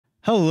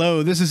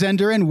Hello, this is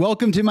Ender, and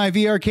welcome to my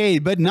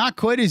VRcade, but not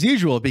quite as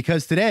usual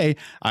because today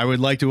I would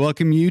like to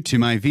welcome you to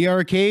my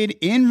VRcade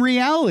in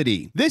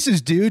reality. This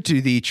is due to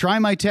the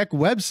trymytech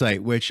website,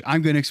 which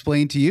I'm going to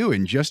explain to you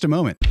in just a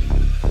moment.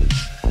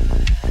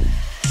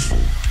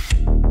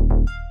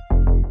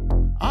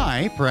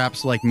 I,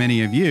 perhaps like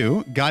many of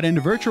you, got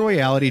into virtual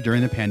reality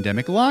during the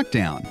pandemic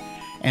lockdown.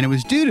 And it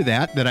was due to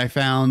that I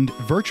found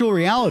virtual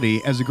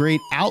reality as a great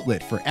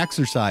outlet for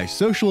exercise,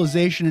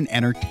 socialization, and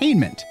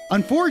entertainment.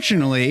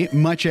 Unfortunately,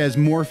 much as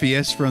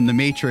Morpheus from The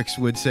Matrix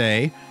would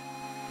say,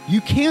 you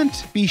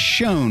can't be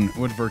shown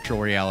what virtual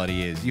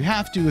reality is. You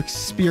have to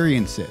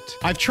experience it.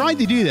 I've tried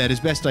to do that as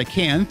best I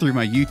can through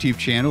my YouTube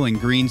channel and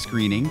green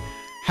screening.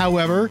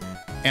 However,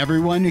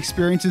 everyone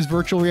experiences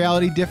virtual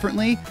reality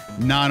differently,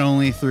 not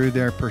only through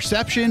their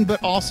perception,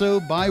 but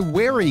also by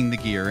wearing the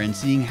gear and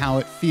seeing how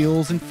it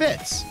feels and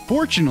fits.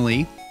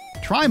 Fortunately,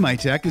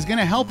 trymytech is going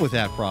to help with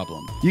that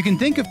problem. You can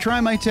think of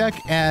trymytech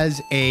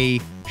as a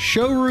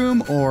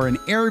showroom or an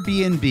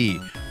Airbnb,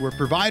 where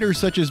providers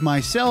such as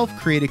myself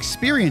create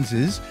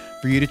experiences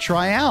for you to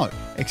try out.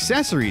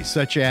 Accessories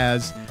such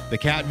as the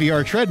Cat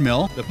VR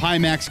treadmill, the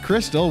Pimax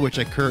Crystal, which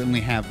I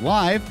currently have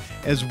live,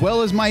 as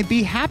well as my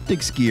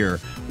bHaptics gear,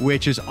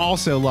 which is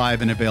also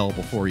live and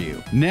available for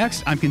you.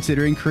 Next, I'm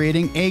considering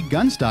creating a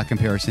gun stock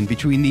comparison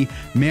between the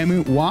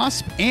Mammoth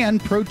Wasp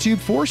and ProTube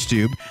Force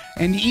Tube,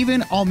 and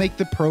even I'll make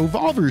the Pro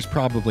Volvers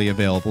probably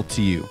available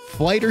to you.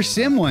 Flight or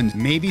sim ones,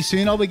 maybe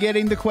soon I'll be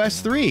getting the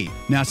Quest 3.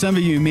 Now, some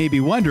of you may be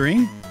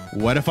wondering,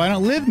 what if I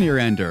don't live near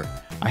Ender?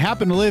 I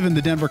happen to live in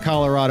the Denver,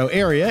 Colorado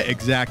area,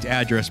 exact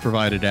address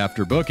provided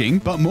after booking,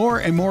 but more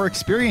and more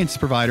experienced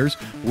providers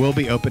will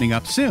be opening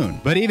up soon.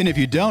 But even if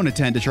you don't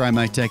attend a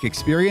trymytech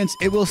experience,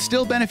 it will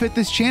still benefit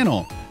this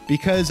channel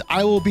because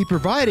I will be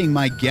providing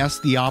my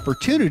guests the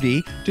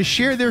opportunity to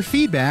share their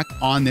feedback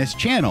on this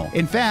channel.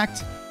 In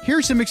fact,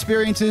 here's some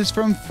experiences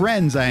from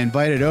friends I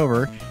invited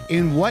over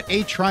in what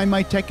a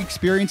trymytech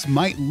experience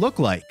might look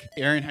like.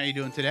 Aaron, how you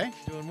doing today?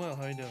 Doing well.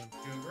 How you doing?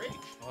 Doing great.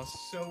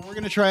 So we're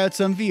going to try out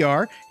some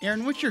VR.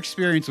 Aaron, what's your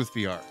experience with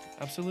VR?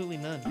 Absolutely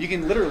none. You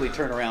can literally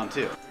turn around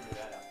too.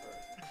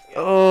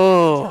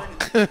 Oh.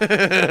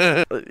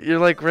 You're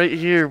like right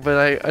here,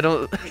 but I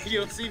don't... You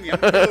don't see me. I'm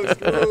close.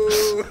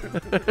 Whoa.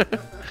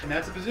 And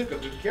that's a bazooka.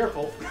 Be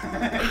careful.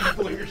 You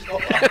blow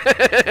yourself up.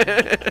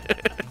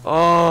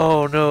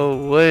 Oh,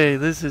 no way.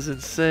 This is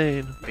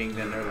insane. Being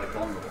in there like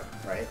vulnerable,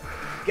 right?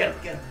 Get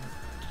him, get him.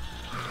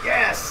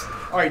 Yes!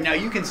 All right, now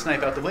you can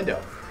snipe out the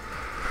window.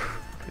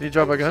 Can you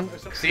drop a gun?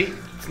 See?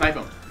 Snipe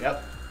him.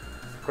 Yep.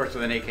 Of course,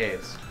 with an AK,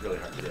 it's really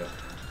hard to do.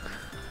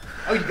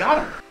 Oh, you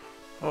got him!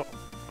 Oh.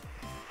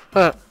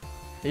 Huh.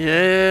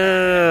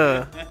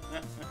 Yeah!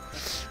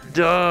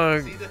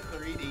 Dog! See the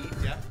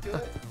 3D depth to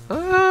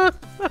it?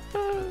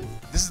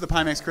 This is the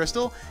Pimax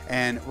Crystal,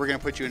 and we're going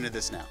to put you into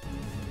this now.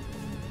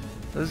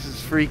 This is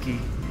freaky.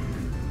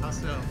 How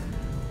so?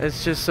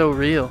 It's just so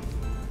real.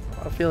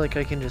 I feel like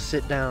I can just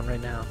sit down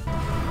right now.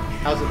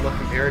 How's it look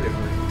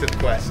comparatively to the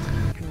Quest?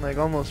 I can like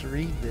almost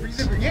read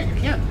this. Yeah, you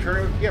can.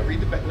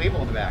 Read the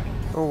label on the back.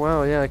 Oh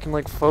wow, yeah, I can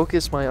like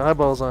focus my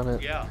eyeballs on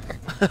it. Yeah.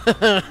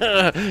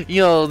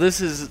 Yo,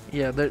 this is,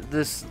 yeah,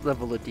 this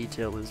level of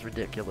detail is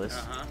ridiculous.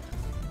 Uh-huh.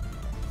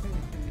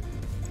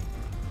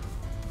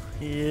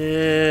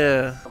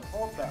 Yeah.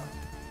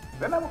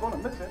 They're never gonna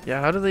miss it.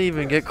 Yeah, how do they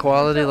even get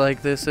quality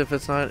like this if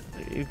it's not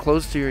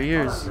close to your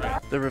ears?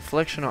 The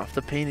reflection off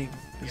the painting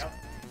is...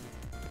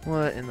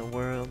 What in the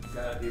world? You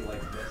gotta be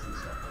like this and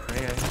stuff.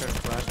 Yeah, I start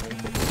flashing.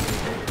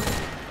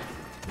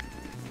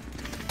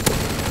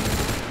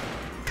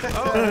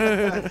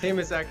 Oh,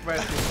 famous sacrifice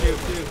to shoot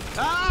too.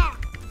 Ah!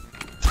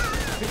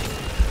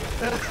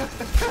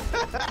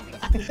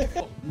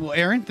 Well,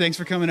 Aaron, thanks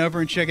for coming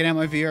over and checking out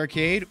my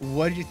VRcade.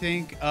 What did you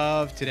think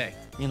of today?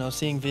 You know,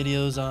 seeing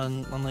videos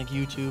on like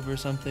YouTube or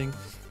something,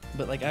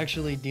 but like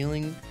actually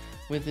dealing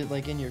with it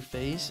like in your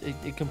face,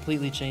 it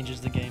completely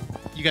changes the game.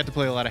 You got to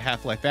play a lot of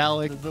Half-Life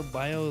Alyx. The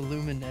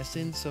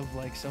bioluminescence of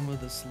like some of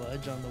the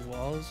sludge on the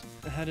walls,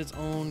 it had its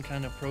own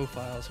kind of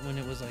profiles when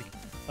it was like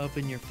up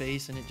in your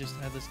face, and it just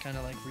had this kind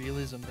of like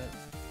realism that,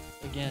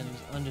 again, it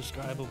was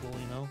undescribable,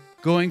 you know?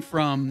 Going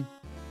from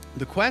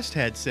the Quest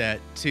headset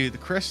to the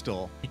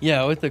Crystal.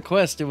 Yeah, with the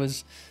Quest, it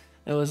was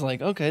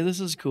like, okay, this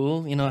is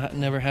cool, you know,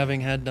 never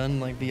having had done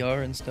like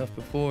VR and stuff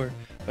before,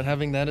 but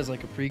having that as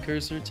like a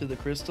precursor to the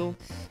Crystal,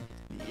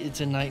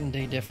 it's a night and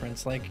day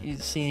difference. Like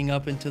seeing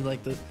up into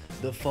like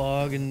the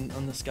fog and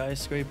on the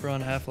skyscraper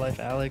on Half-Life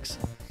Alyx,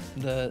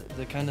 the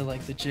kind of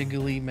like the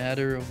jiggly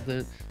matter of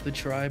the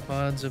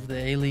tripods of the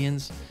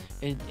aliens,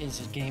 it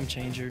is a game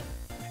changer.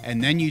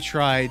 And then you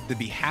tried the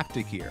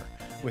bHaptic gear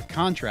with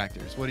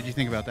contractors. What did you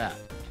think about that?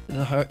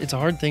 It's a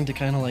hard thing to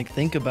kind of like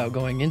think about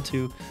going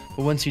into,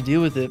 but once you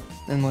deal with it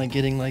and like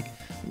getting like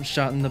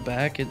shot in the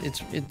back,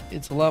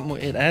 it's a lot more.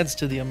 It adds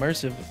to the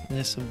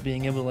immersiveness of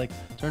being able to like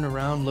turn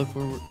around, look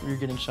where you're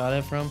getting shot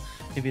at from.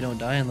 Maybe you don't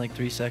die in like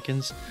 3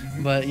 seconds,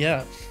 but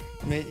yeah,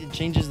 it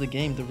changes the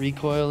game. The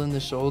recoil in the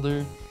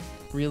shoulder,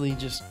 really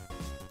just,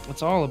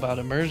 it's all about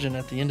immersion.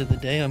 At the end of the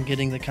day, I'm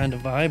getting the kind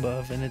of vibe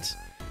of, and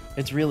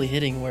it's really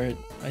hitting where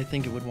I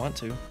think it would want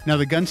to. Now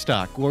the gun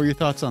stock, what were your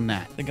thoughts on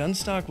that? The gun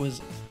stock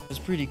was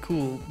pretty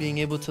cool, being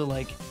able to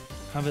like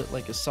have it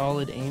like a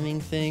solid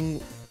aiming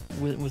thing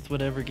with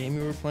whatever game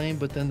you were playing,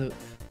 but then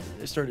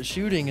it started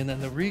shooting and then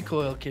the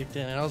recoil kicked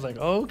in and I was like,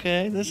 oh,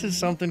 okay, this is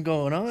something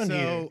going on here.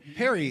 So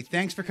Perry,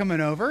 thanks for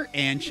coming over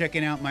and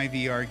checking out my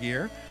VR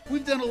gear.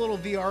 We've done a little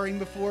VRing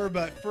before,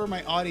 but for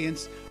my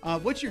audience,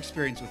 what's your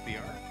experience with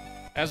VR?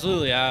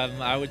 Absolutely.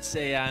 I would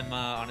say I'm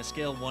on a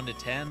scale of 1 to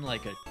 10,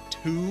 like a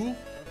 2.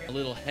 A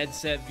little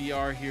headset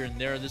VR here and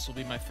there. This will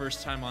be my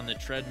first time on the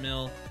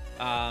treadmill.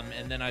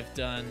 And then I've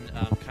done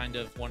kind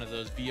of one of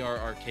those VR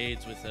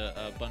arcades with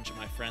a bunch of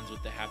my friends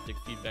with the haptic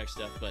feedback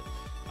stuff. But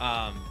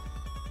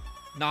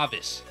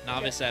novice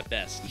at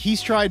best.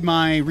 He's tried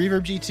my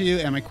Reverb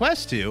G2 and my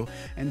Quest 2,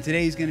 and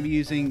today he's going to be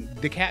using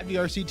the Cat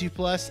VR C2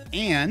 Plus,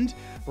 and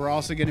we're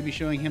also going to be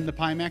showing him the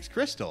Pimax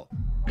Crystal.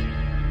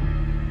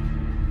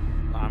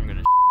 I'm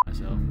gonna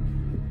myself.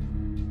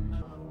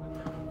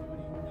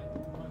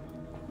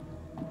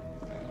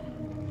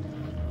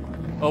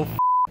 Oh,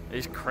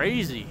 it's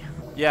crazy.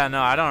 Yeah,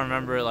 no, I don't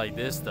remember it like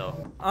this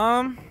though.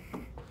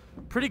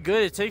 Pretty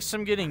good. It takes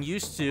some getting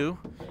used to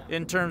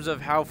in terms of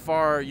how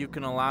far you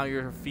can allow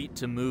your feet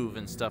to move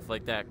and stuff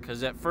like that.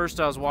 Because at first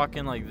I was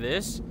walking like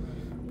this,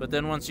 but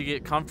then once you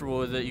get comfortable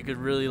with it, you could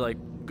really like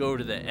go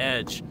to the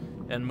edge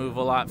and move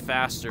a lot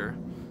faster.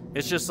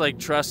 It's just like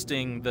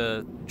trusting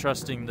the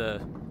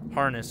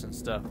harness and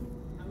stuff.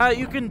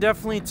 You can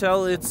definitely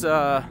tell it's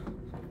not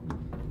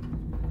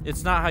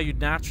how you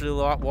naturally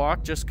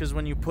walk, just because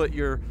when you put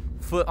your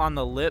foot on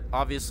the lip,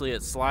 obviously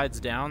it slides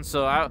down.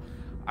 So I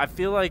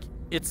feel like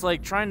it's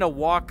like trying to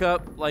walk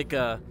up like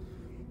a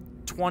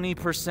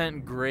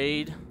 20%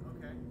 grade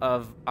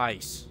of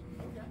ice,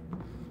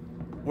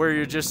 where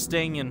you're just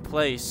staying in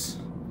place.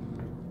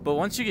 But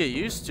once you get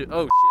used to,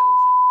 oh shit,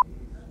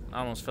 I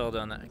almost fell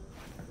down that.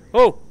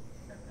 Oh!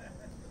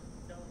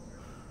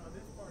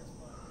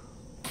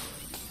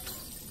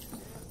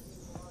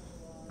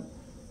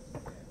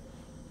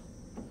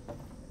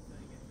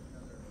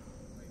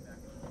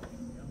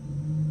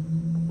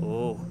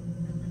 Oh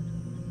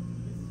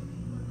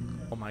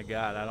my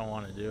God, I don't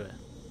want to do it.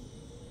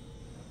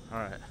 All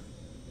right.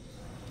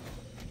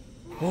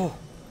 Oh,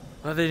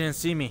 they didn't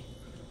see me.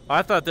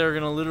 I thought they were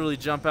gonna literally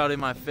jump out in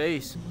my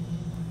face.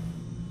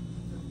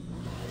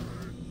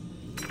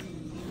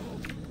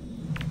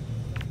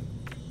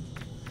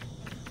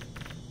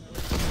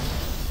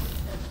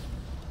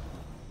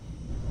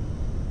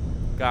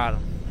 Got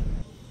him.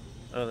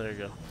 Oh, there you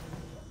go.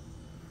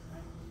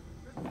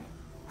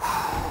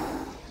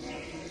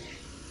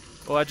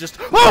 Oh, I just.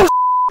 Oh,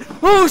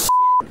 oh, shit!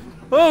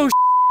 Oh,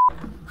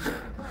 shit!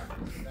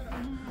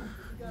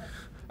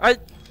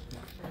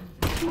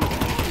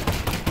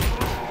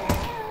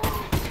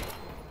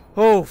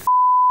 Oh,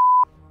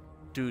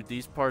 dude,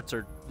 these parts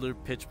are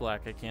pitch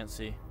black. I can't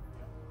see.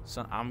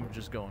 So I'm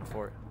just going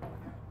for it.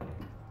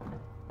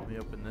 Let me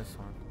open this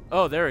one.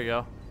 Oh, there we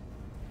go.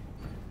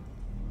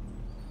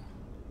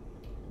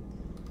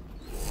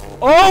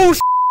 Oh,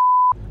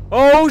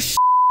 oh,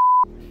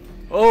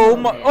 oh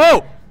my,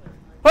 oh,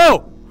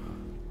 oh.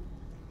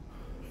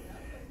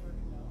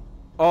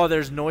 Oh,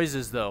 there's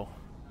noises though.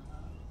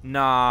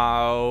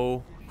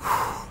 No.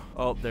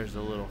 Oh, there's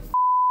a little.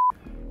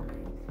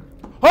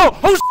 Oh,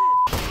 oh,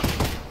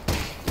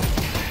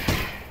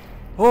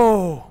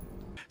 oh.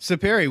 So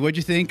Perry, what'd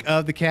you think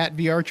of the Cat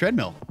VR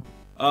treadmill?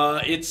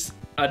 It's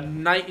a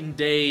night and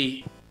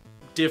day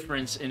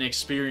difference in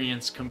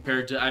experience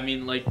compared to, I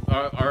mean, like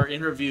our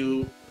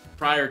interview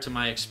prior to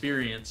my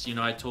experience, you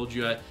know, I told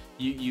you,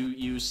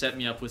 you set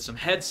me up with some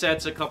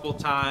headsets a couple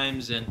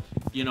times, and,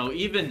 you know,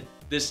 even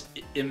this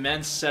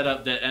immense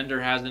setup that Ender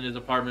has in his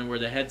apartment where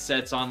the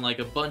headset's on like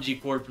a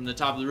bungee cord from the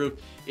top of the roof.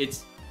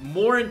 It's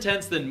more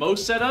intense than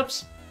most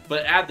setups,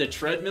 but add the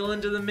treadmill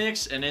into the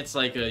mix and it's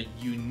like a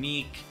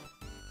unique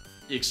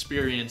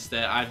experience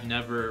that I've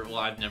never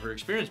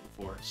experienced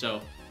before.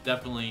 So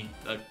definitely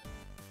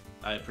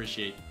I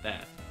appreciate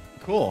that.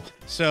 Cool.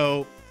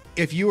 So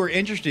if you were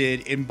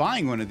interested in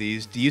buying one of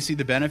these, do you see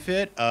the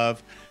benefit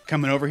of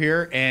coming over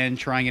here and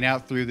trying it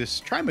out through this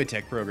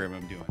trymytech program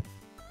I'm doing?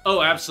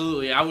 Oh,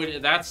 absolutely. I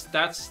would.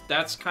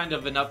 That's kind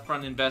of an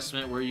upfront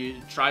investment where you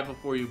try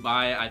before you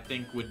buy. I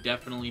think would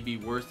definitely be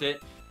worth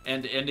it.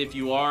 And if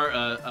you are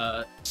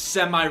a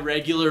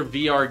semi-regular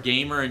VR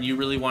gamer and you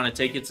really want to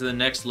take it to the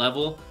next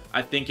level,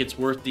 I think it's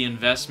worth the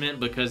investment,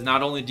 because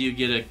not only do you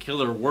get a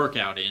killer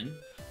workout in,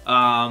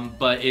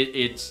 but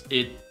it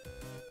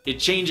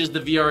changes the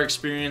VR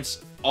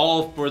experience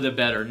all for the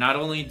better. Not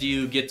only do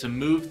you get to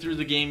move through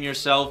the game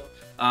yourself,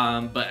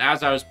 but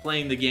as I was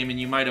playing the game, and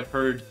you might have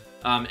heard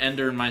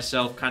Ender and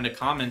myself kind of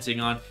commenting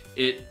on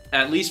it,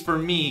 at least for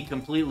me,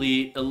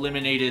 completely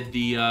eliminated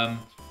the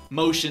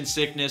motion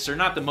sickness, or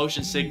not the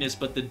motion sickness,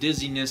 but the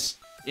dizziness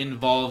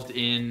involved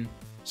in.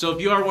 So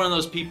if you are one of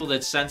those people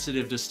that's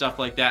sensitive to stuff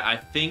like that, I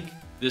think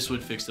this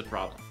would fix the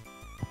problem.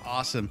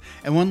 Awesome.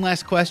 And one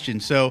last question.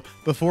 So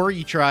before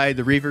you tried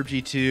the Reverb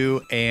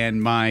G2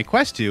 and my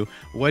Quest 2,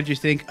 what did you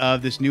think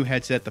of this new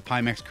headset, the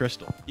Pimax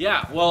Crystal?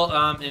 Yeah, well,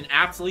 an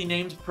aptly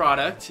named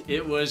product.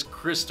 It was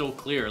crystal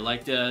clear.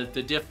 Like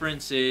the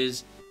difference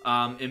is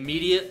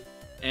immediate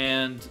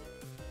and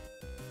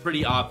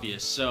pretty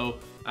obvious. So,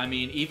 I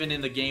mean, even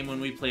in the game when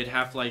we played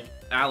Half-Life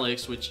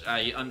Alyx, which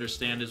I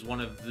understand is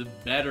one of the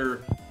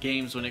better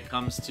games when it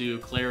comes to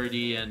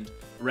clarity and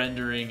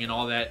rendering and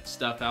all that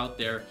stuff out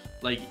there,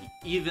 like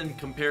even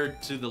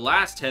compared to the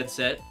last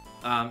headset,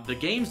 the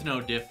game's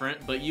no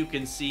different, but you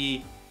can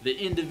see the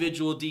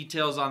individual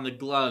details on the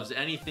gloves.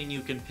 Anything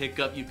you can pick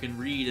up, you can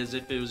read as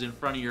if it was in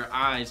front of your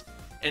eyes.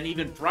 And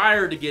even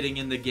prior to getting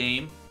in the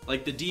game,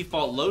 like the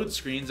default load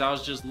screens, I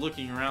was just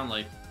looking around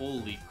like,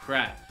 holy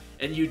crap.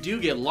 And you do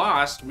get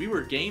lost. We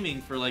were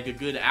gaming for like a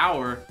good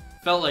hour,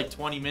 felt like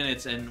 20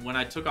 minutes, and when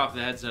I took off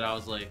the headset, I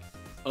was like,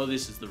 oh,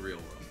 this is the real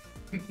world.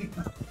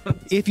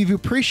 If you've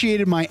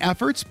appreciated my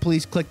efforts,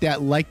 please click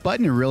that like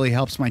button. It really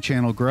helps my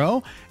channel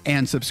grow.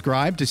 And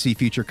subscribe to see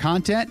future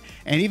content.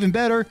 And even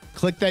better,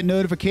 click that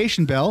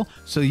notification bell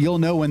so you'll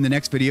know when the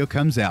next video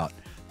comes out.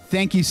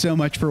 Thank you so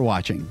much for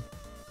watching.